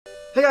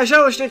Hey guys,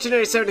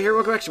 Shellwish1987 here,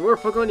 welcome back to more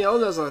Pokemon Yellow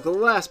Nuzlocke. The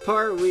last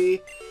part,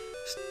 we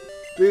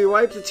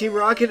wiped the Team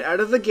Rocket out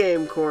of the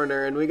game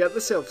corner, and we got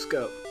the Silph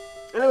Scope.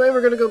 Anyway,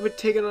 we're gonna go be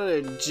taking on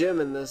a gym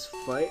in this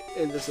fight,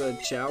 in this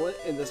challenge,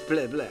 in this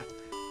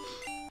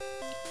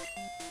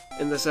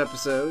in this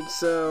episode,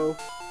 so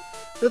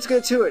let's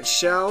get to it,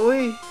 shall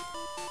we?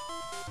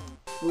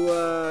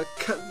 We'll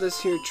cut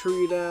this here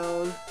tree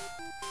down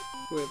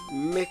with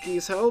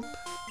Mickey's help.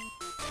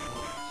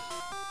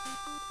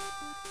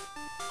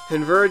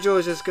 And Vergil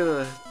is just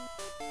gonna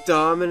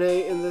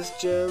dominate in this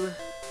gym.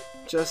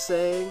 Just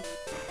saying.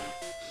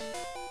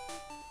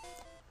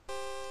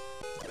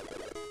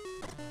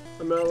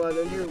 I'm not allowed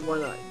in here? Why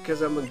not?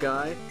 Because I'm a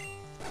guy?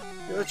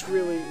 That's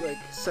really, like,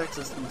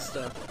 sexist and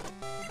stuff.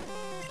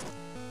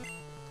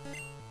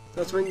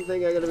 That's one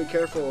thing I gotta be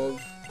careful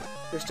of.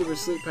 Your stupid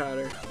sleep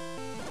powder.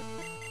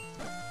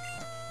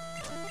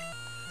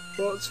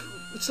 Well,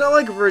 it's not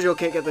like Vergil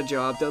can't get the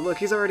job done. Look,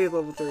 he's already at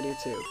level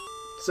 32.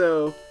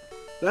 So,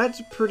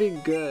 that's pretty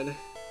good.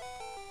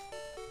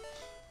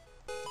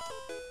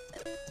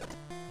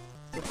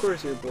 Of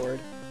course you're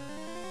bored.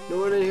 No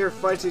one in here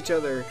fights each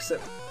other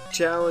except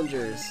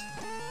challengers.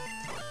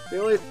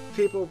 The only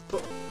people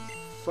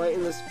fight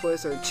in this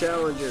place are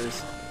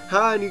challengers.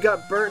 Ha, and you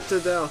got burnt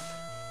to death.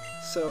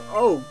 So,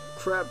 oh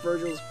crap,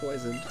 Vergil's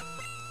poisoned.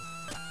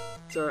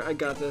 Sorry, I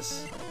got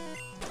this.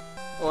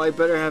 Oh, I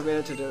better have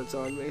antidotes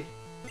on me.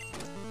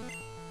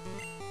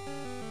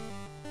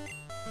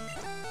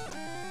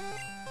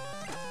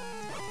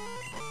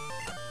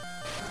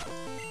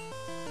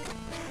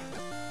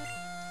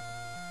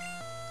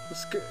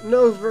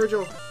 No,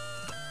 Vergil!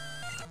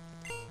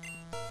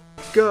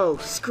 Go!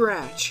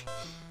 Scratch!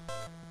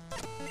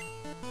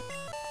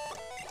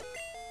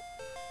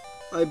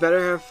 I better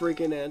have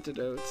freaking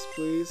antidotes,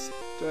 please.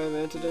 Do I have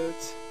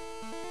antidotes?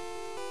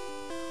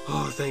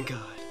 Oh, thank God.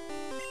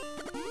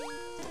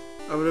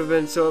 I would have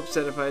been so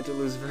upset if I had to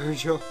lose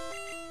Vergil.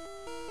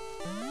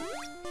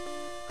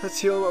 Let's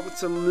heal him up with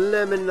some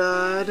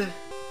lemonade.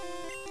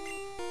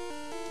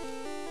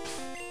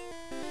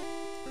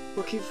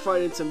 We'll keep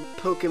fighting some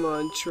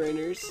Pokemon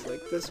trainers, like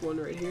this one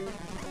right here.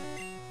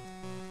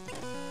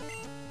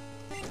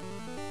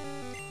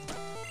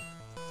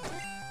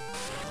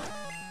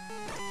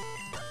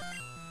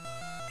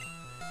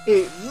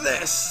 Eat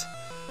this!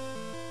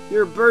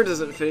 Your bird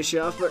doesn't finish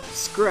you off, but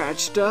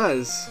Scratch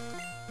does.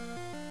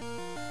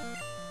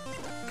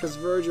 Because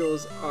Vergil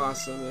is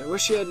awesome. I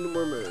wish he had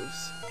more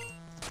moves.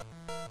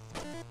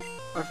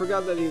 I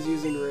forgot that he's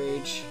using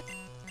Rage.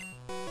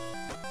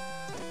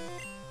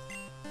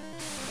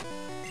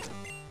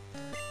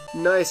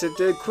 Nice, it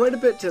did quite a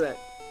bit to that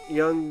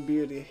young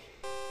beauty.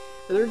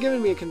 And they're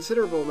giving me a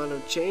considerable amount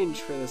of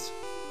change for this,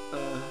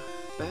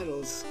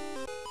 battles.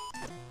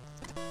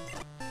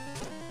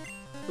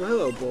 Well,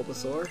 hello,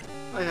 Bulbasaur.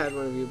 I had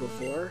one of you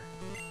before.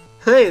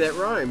 Hey, that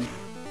rhymed!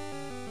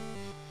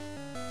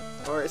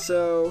 Alright,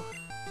 so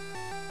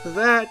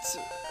that's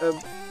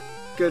a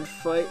good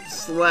fight.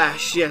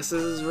 Slash, yes,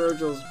 this is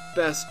Vergil's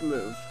best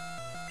move.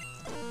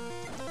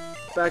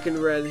 Back in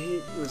Red,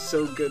 he was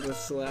so good with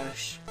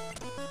Slash.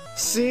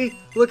 See?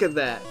 Look at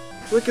that.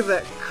 Look at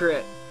that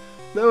crit.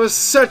 That was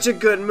such a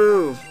good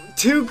move.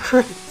 2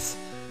 crits.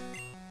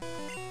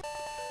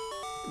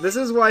 This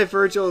is why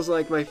Vergil is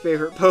like my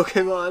favorite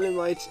Pokemon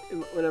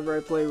whenever I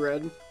play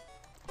Red.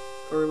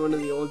 Or one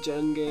of the old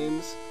gen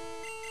games.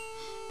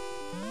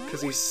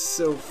 Because he's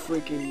so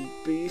freaking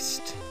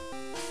beast.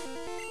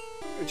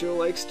 Vergil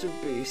likes to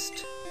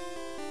beast.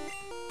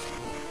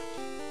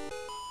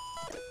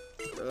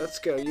 Let's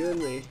go, you and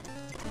me.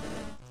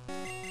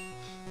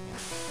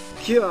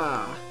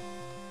 Yeah.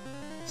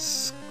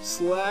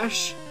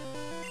 Slash.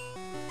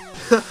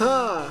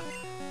 Haha.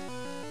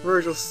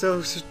 Vergil's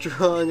so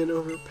strong and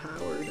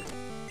overpowered.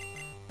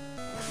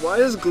 Why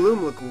does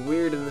Gloom look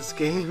weird in this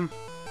game?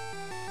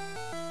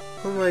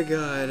 Oh my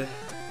god.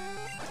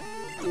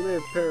 You may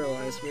have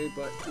paralyzed me,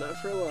 but not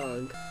for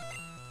long.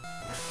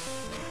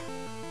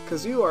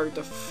 Cause you are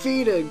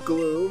defeated,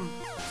 Gloom.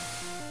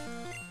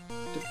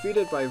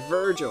 Defeated by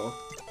Vergil.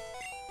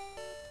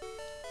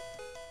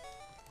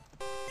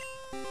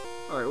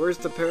 Alright, where's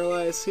the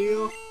paralyzed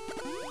heal?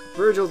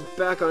 Vergil's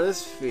back on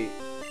his feet.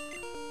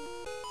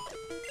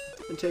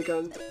 And take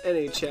on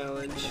any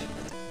challenge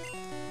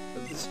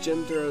that this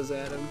gym throws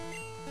at him.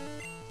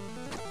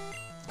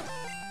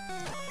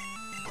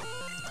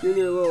 You and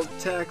your little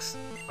attacks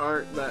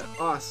aren't that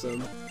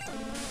awesome.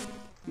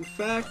 In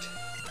fact,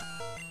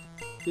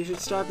 you should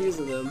stop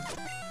using them.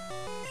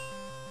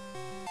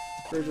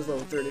 Vergil's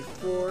level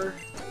 34.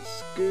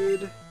 That's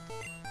good.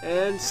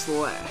 And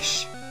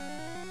Slash.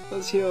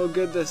 Let's see how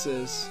good this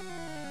is.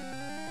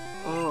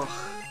 Oh.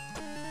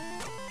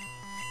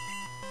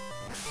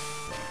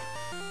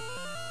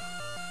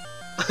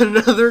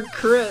 Another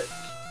crit!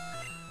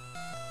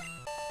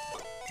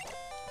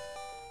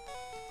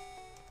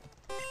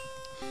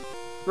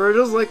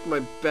 Vergil's like my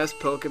best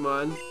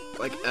Pokemon,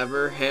 like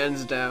ever,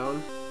 hands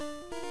down.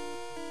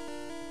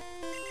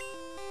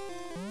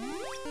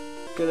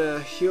 Gonna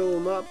heal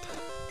him up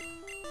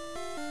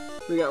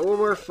We got one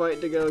more fight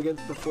to go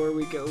against before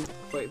we go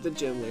fight the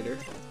gym leader.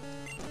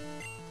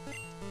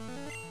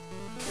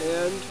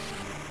 And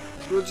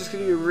we're just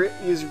gonna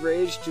use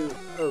Rage to...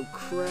 Oh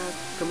crap.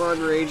 Come on,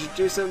 Rage.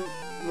 Do some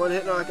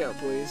one-hit knockout,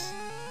 please.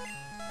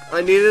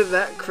 I needed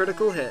that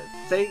critical hit.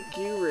 Thank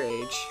you,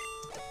 Rage.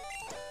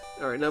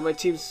 Alright, now my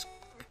team's...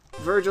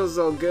 Vergil's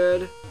all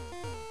good.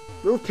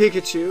 Move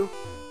Pikachu.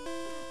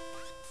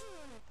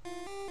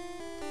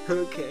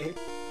 Okay.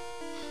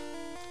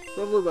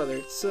 Lovely weather.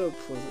 It's so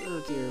pleasant.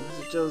 Oh dear. Was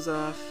it Joe's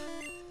off?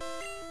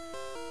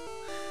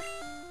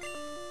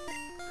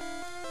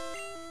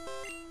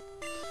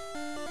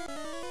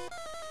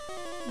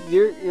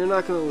 You're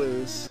not gonna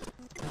lose.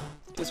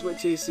 Just wait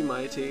till you see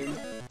my team.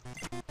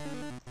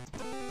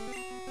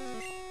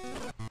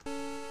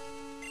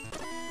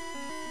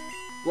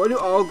 Why do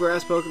all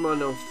grass Pokemon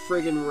know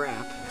friggin'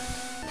 rap?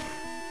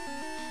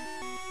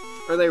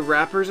 Are they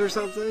rappers or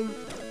something?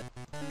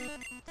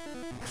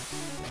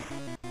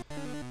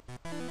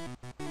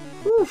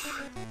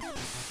 Oof.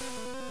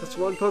 That's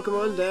one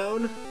Pokemon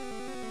down.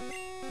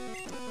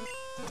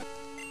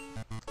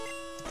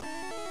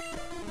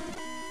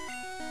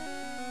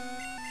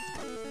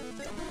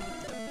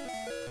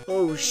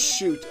 Oh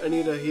shoot, I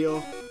need a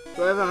heal.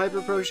 Do I have a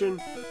Hyper Potion?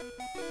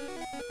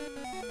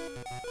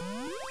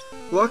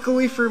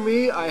 Luckily for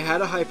me, I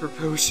had a Hyper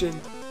Potion.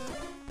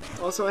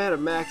 Also, I had a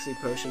Maxi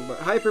Potion, but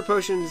Hyper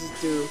Potions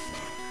do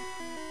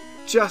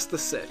just the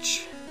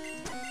sitch.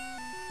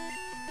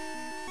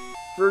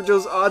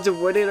 Vergil's odds of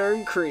winning are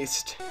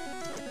increased.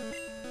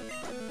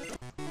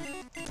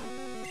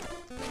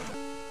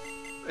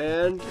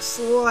 And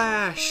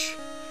slash.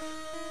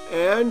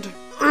 And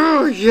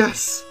oh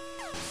yes!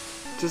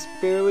 Just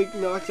barely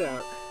knocked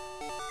out.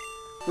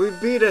 We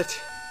beat it!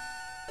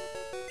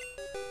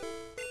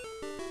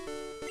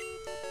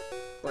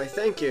 Why,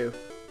 thank you.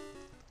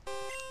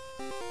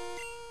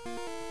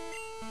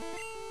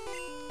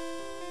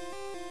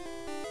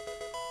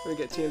 We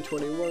get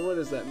TM21. What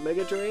is that?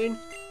 Mega Drain?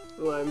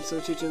 Oh, I'm so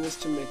teaching this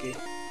to Mickey.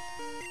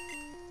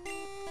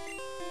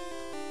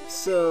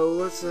 So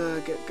let's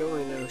get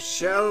going now,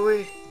 shall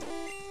we?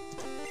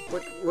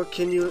 What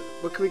can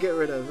we get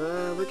rid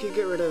of? We can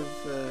get rid of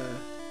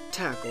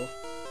Tackle.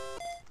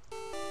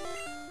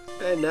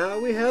 And now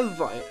we have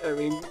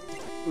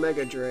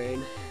Mega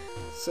Drain.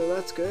 So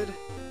that's good.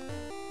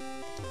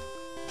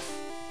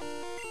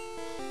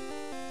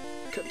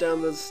 Cut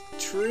down this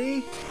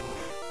tree.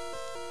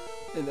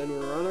 And then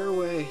we're on our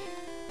way.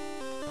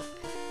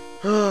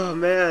 Oh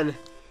man.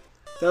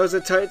 That was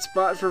a tight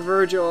spot for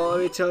Vergil, let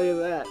me tell you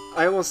that.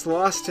 I almost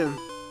lost him.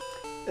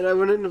 And I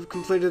wouldn't have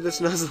completed this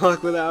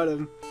Nuzlocke without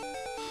him.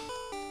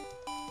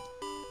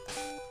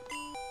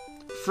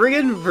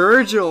 Friggin'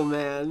 Vergil,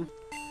 man.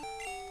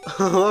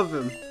 I love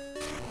him.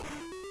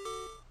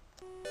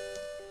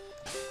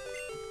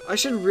 I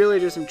should really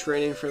do some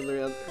training for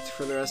the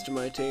rest of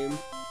my team.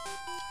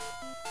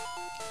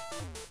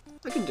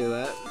 I can do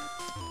that.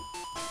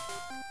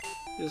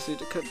 Just need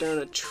to cut down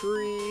a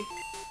tree,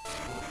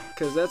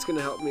 because that's going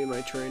to help me in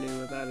my training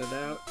without a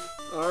doubt.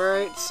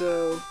 Alright,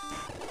 so...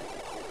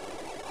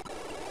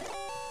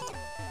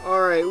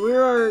 Alright, we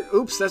are...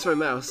 Oops, that's my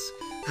mouse.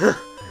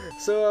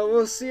 So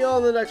we'll see you all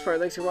in the next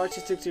part. Thanks for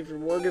watching. 16 for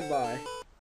more. Goodbye.